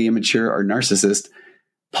emotionally immature or narcissist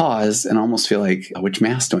pause and almost feel like, which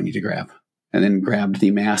mask do I need to grab? And then grabbed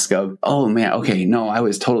the mask of, oh man, okay, no, I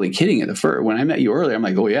was totally kidding at the first. When I met you earlier, I'm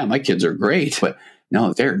like, oh yeah, my kids are great, but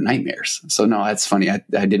no, they're nightmares. So no, that's funny. I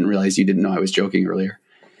didn't realize you didn't know I was joking earlier.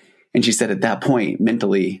 And she said at that point,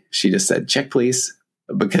 mentally, she just said, check please.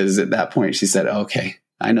 Because at that point she said, okay,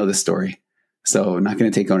 I know this story. So not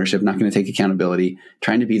going to take ownership, not going to take accountability,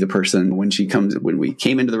 trying to be the person when we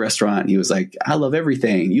came into the restaurant, he was like, I love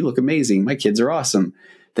everything. You look amazing. My kids are awesome.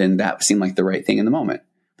 Then that seemed like the right thing in the moment.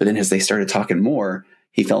 But then as they started talking more,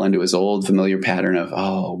 he fell into his old familiar pattern of,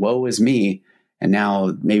 oh, woe is me. And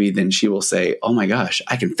now maybe then she will say, oh my gosh,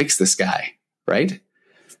 I can fix this guy. Right.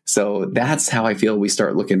 So that's how I feel we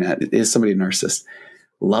start looking at, is somebody a narcissist?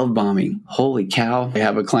 Love bombing. Holy cow. I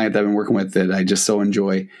have a client that I've been working with that I just so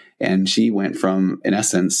enjoy. And she went from, in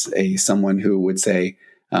essence, someone who would say,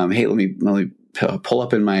 hey, let me pull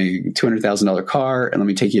up in my $200,000 car and let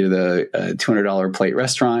me take you to the $200 plate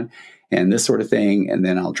restaurant and this sort of thing. And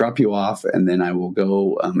then I'll drop you off and then I will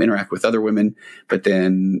go interact with other women. But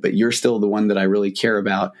you're still the one that I really care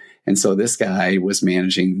about. And so this guy was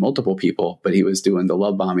managing multiple people, but he was doing the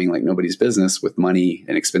love bombing like nobody's business with money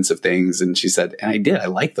and expensive things. And she said, and I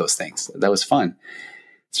like those things. That was fun.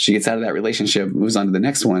 So she gets out of that relationship, moves on to the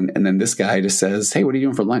next one. And then this guy just says, hey, what are you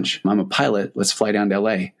doing for lunch? I'm a pilot. Let's fly down to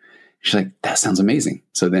LA. She's like, that sounds amazing.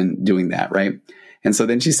 So then doing that, right? And so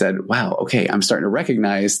then she said, wow, okay, I'm starting to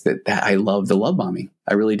recognize that I love the love bombing.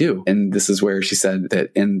 I really do. And this is where she said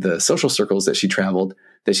that in the social circles that she traveled,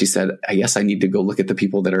 that she said, I guess I need to go look at the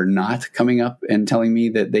people that are not coming up and telling me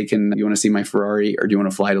that you want to see my Ferrari, or do you want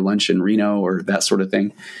to fly to lunch in Reno, or that sort of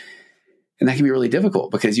thing. And that can be really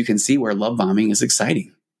difficult because you can see where love bombing is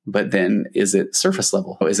exciting. But then is it surface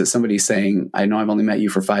level? Is it somebody saying, I know I've only met you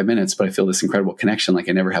for 5 minutes, but I feel this incredible connection like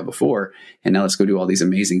I never have before. And now let's go do all these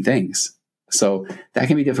amazing things. So that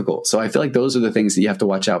can be difficult. So I feel like those are the things that you have to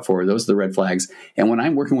watch out for. Those are the red flags. And when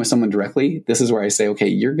I'm working with someone directly, this is where I say, okay,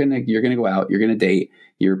 you're going to go out, you're going to date.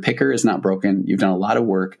 Your picker is not broken. You've done a lot of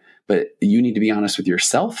work, but you need to be honest with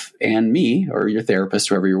yourself and me, or your therapist,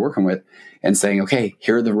 whoever you're working with, and saying, okay,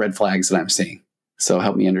 here are the red flags that I'm seeing. So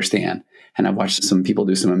help me understand. And I've watched some people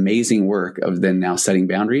do some amazing work of then now setting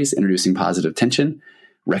boundaries, introducing positive tension,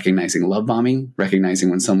 recognizing love bombing, recognizing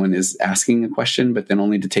when someone is asking a question, but then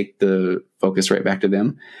only to take the focus right back to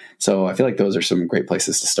them. So I feel like those are some great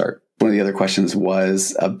places to start. One of the other questions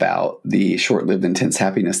was about the short-lived intense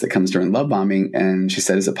happiness that comes during love bombing. And she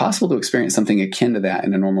said, is it possible to experience something akin to that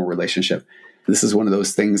in a normal relationship? This is one of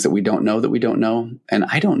those things that we don't know. And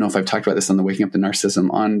I don't know if I've talked about this on the Waking Up to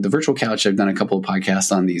Narcissism. On the virtual couch, I've done a couple of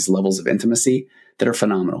podcasts on these levels of intimacy that are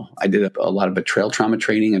phenomenal. I did a lot of betrayal trauma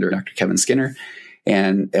training under Dr. Kevin Skinner.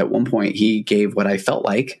 And at one point, he gave what I felt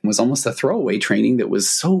like was almost a throwaway training that was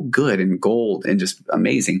so good and gold and just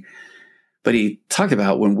amazing. But he talked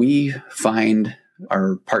about when we find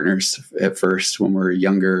our partners at first, when we're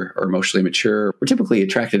younger or emotionally mature, we're typically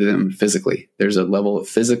attracted to them physically. There's a level of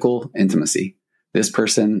physical intimacy. This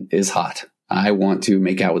person is hot. I want to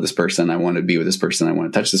make out with this person. I want to be with this person. I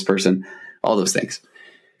want to touch this person, all those things.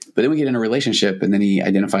 But then we get in a relationship, and then he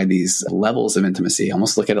identified these levels of intimacy.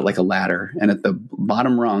 Almost look at it like a ladder. And at the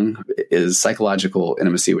bottom rung is psychological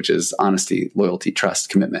intimacy, which is honesty, loyalty, trust,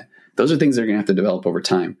 commitment. Those are things that are going to have to develop over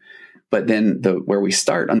time. But then where we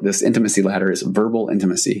start on this intimacy ladder is verbal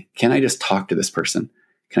intimacy. Can I just talk to this person?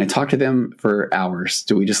 Can I talk to them for hours?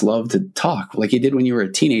 Do we just love to talk like you did when you were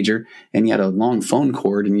a teenager and you had a long phone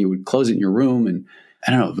cord and you would close it in your room? And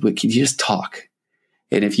I don't know, but can you just talk?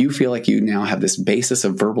 And if you feel like you now have this basis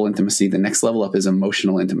of verbal intimacy, the next level up is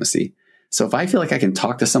emotional intimacy. So if I feel like I can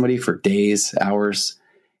talk to somebody for days, hours,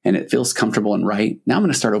 and it feels comfortable and right. Now I'm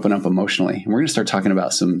going to start opening up emotionally, and we're going to start talking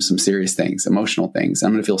about some serious things, emotional things.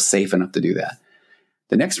 I'm going to feel safe enough to do that.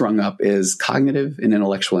 The next rung up is cognitive and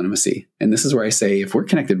intellectual intimacy. And this is where I say, if we're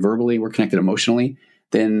connected verbally, we're connected emotionally,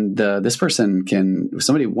 then this person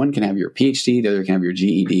one can have your PhD, the other can have your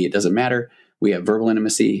GED. It doesn't matter. We have verbal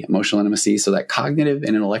intimacy, emotional intimacy. So that cognitive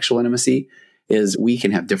and intellectual intimacy is we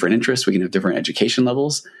can have different interests. We can have different education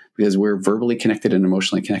levels because we're verbally connected and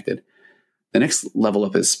emotionally connected. The next level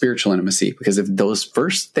up is spiritual intimacy, because if those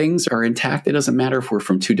first things are intact, it doesn't matter if we're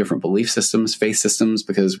from two different belief systems, faith systems,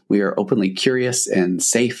 because we are openly curious and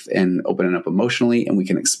safe and opening up emotionally, and we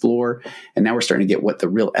can explore. And now we're starting to get what the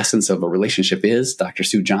real essence of a relationship is. Dr.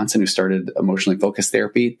 Sue Johnson, who started emotionally focused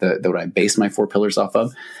therapy, what I base my 4 pillars off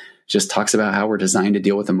of, just talks about how we're designed to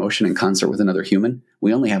deal with emotion in concert with another human.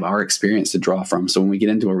 We only have our experience to draw from. So when we get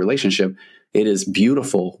into a relationship, it is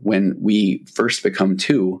beautiful when we first become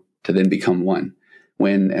two to then become one.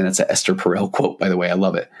 And that's an Esther Perel quote, by the way, I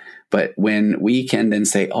love it. But when we can then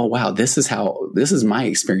say, oh, wow, this is my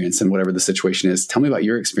experience in whatever the situation is. Tell me about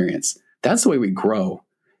your experience. That's the way we grow,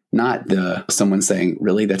 not someone saying,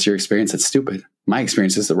 really, that's your experience? That's stupid. My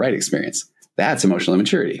experience is the right experience. That's emotional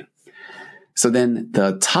immaturity. So then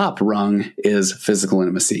the top rung is physical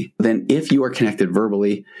intimacy. Then if you are connected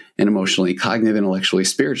verbally and emotionally, cognitively, intellectually,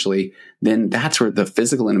 spiritually, then that's where the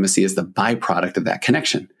physical intimacy is the byproduct of that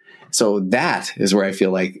connection. So that is where I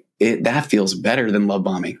feel like that feels better than love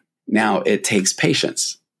bombing. Now it takes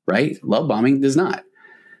patience, right? Love bombing does not.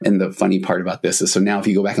 And the funny part about this is, so now if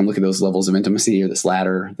you go back and look at those levels of intimacy or this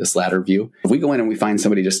ladder view, if we go in and we find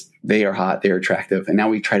somebody they are hot, they're attractive, and now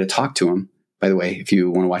we try to talk to them. By the way, if you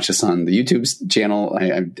want to watch this on the YouTube channel,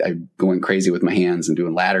 I'm going crazy with my hands and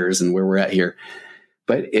doing ladders and where we're at here.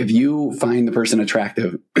 But if you find the person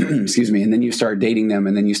attractive, excuse me, and then you start dating them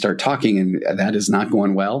and then you start talking and that is not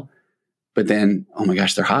going well, but then, oh my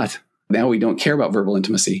gosh, they're hot. Now we don't care about verbal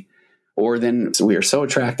intimacy. Or then we are so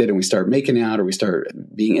attracted and we start making out or we start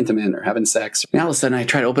being intimate or having sex. Now all of a sudden I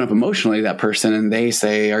try to open up emotionally to that person and they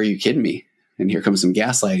say, are you kidding me? And here comes some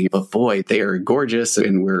gaslighting. But boy, they are gorgeous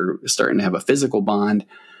and we're starting to have a physical bond.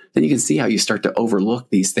 Then you can see how you start to overlook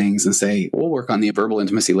these things and say, we'll work on the verbal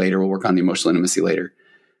intimacy later. We'll work on the emotional intimacy later.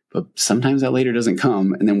 But sometimes that later doesn't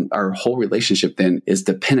come. And then our whole relationship then is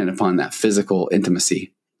dependent upon that physical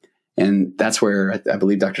intimacy. And that's where I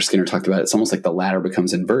believe Dr. Skinner talked about it. It's almost like the ladder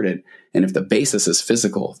becomes inverted. And if the basis is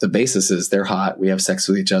physical, if the basis is they're hot, we have sex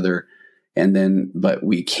with each other, but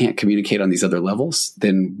we can't communicate on these other levels,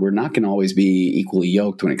 then we're not going to always be equally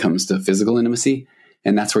yoked when it comes to physical intimacy.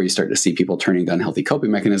 And that's where you start to see people turning to unhealthy coping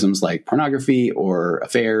mechanisms like pornography or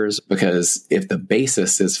affairs, because if the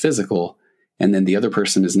basis is physical and then the other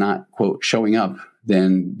person is not, quote, showing up,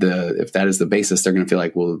 then if that is the basis, they're going to feel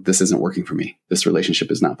like, well, this isn't working for me. This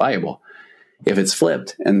relationship is not viable. If it's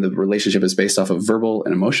flipped and the relationship is based off of verbal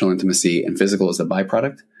and emotional intimacy and physical is the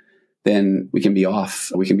byproduct, then we can be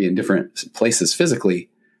off. We can be in different places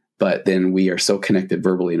physically, but then we are so connected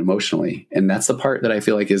verbally and emotionally. And that's the part that I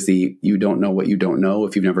feel like is you don't know what you don't know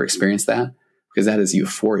if you've never experienced that, because that is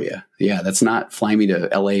euphoria. Yeah, that's not fly me to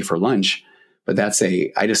LA for lunch, but that's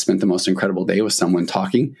I just spent the most incredible day with someone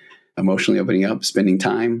talking, emotionally opening up, spending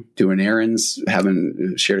time, doing errands,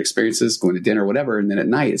 having shared experiences, going to dinner, whatever. And then at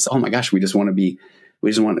night, it's, oh my gosh, we want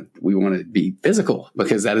to be physical,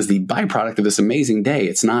 because that is the byproduct of this amazing day.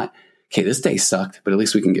 It's not, okay, this day sucked, but at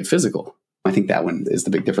least we can get physical. I think that one is the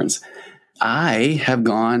big difference. I have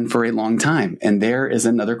gone for a long time, and there is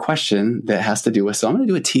another question that has to do with, so I'm going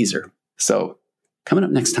to do a teaser. So coming up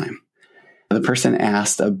next time, the person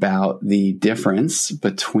asked about the difference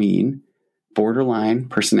between borderline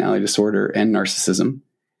personality disorder and narcissism.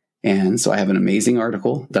 And so I have an amazing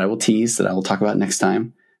article that I will tease, that I will talk about next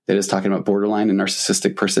time, that is talking about borderline and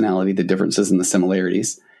narcissistic personality, the differences and the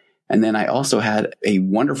similarities. And then I also had a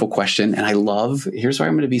wonderful question, and here's where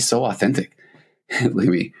I'm going to be so authentic. Look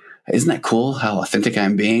at me. Isn't that cool how authentic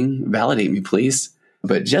I'm being? Validate me, please.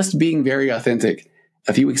 But just being very authentic.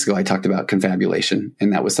 A few weeks ago, I talked about confabulation,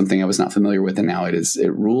 and that was something I was not familiar with. And now it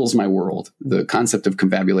rules my world. The concept of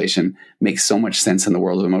confabulation makes so much sense in the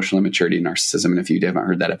world of emotional immaturity and narcissism. And if you haven't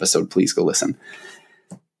heard that episode, please go listen.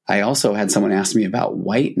 I also had someone ask me about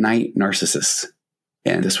white knight narcissists.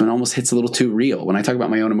 And this one almost hits a little too real. When I talk about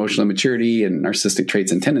my own emotional immaturity and narcissistic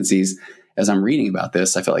traits and tendencies, as I'm reading about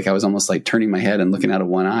this, I felt like I was almost like turning my head and looking out of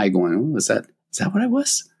one eye going, oh, is that what I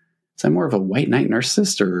was? Was I more of a white knight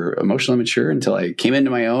narcissist or emotionally mature until I came into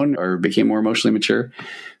my own or became more emotionally mature?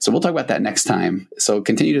 So we'll talk about that next time. So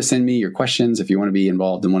continue to send me your questions. If you want to be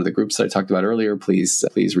involved in one of the groups that I talked about earlier, please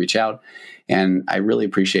reach out. And I really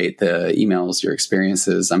appreciate the emails, your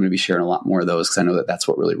experiences. I'm going to be sharing a lot more of those because I know that that's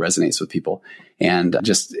what really resonates with people. And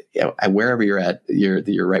just wherever you're at,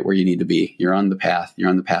 you're right where you need to be. You're on the path. You're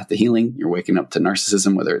on the path to healing. You're waking up to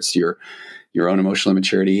narcissism, whether it's your own emotional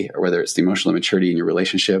immaturity or whether it's the emotional immaturity in your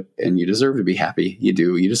relationship, and you deserve to be happy. You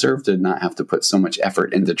do. You deserve to not have to put so much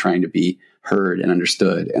effort into trying to be heard and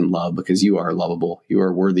understood and loved, because you are lovable. You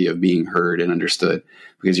are worthy of being heard and understood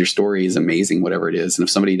because your story is amazing, whatever it is. And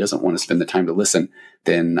if somebody doesn't want to spend the time to listen,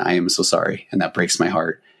 then I am so sorry. And that breaks my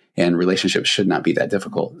heart. And relationships should not be that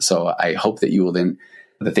difficult. So I hope that you will then,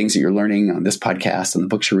 the things that you're learning on this podcast and the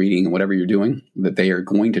books you're reading and whatever you're doing, that they are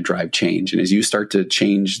going to drive change. And as you start to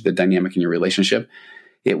change the dynamic in your relationship,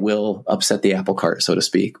 it will upset the apple cart, so to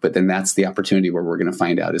speak. But then that's the opportunity where we're going to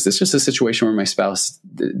find out, is this just a situation where my spouse,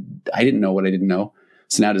 I didn't know what I didn't know?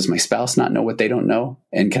 So now does my spouse not know what they don't know?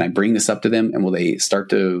 And can I bring this up to them? And will they start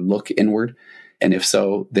to look inward? And if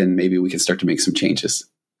so, then maybe we can start to make some changes.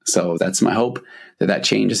 So that's my hope, that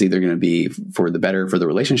change is either going to be for the better for the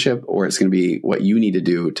relationship, or it's going to be what you need to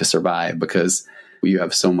do to survive, because you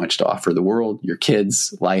have so much to offer the world, your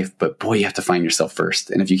kids, life. But boy, you have to find yourself first.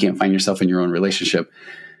 And if you can't find yourself in your own relationship,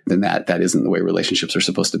 then that isn't the way relationships are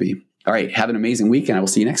supposed to be. All right. Have an amazing week, and I will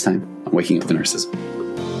see you next time on Waking Up to Narcissism.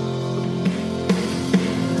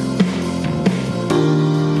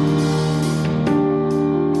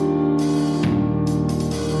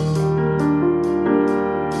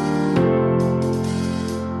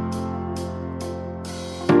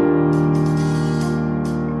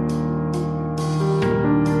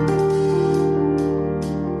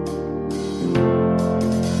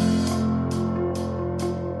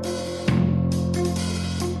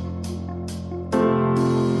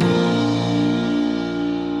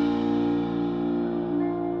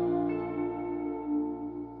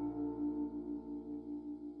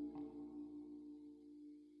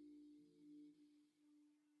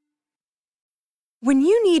 When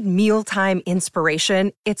you need mealtime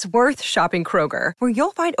inspiration, it's worth shopping Kroger, where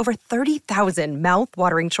you'll find over 30,000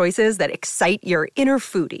 mouth-watering choices that excite your inner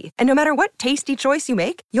foodie. And no matter what tasty choice you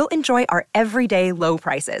make, you'll enjoy our everyday low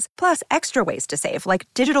prices, plus extra ways to save, like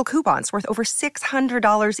digital coupons worth over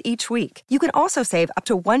 $600 each week. You can also save up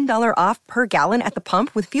to $1 off per gallon at the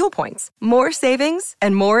pump with fuel points. More savings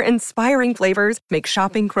and more inspiring flavors make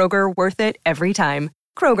shopping Kroger worth it every time.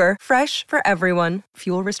 Kroger, fresh for everyone.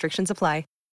 Fuel restrictions apply.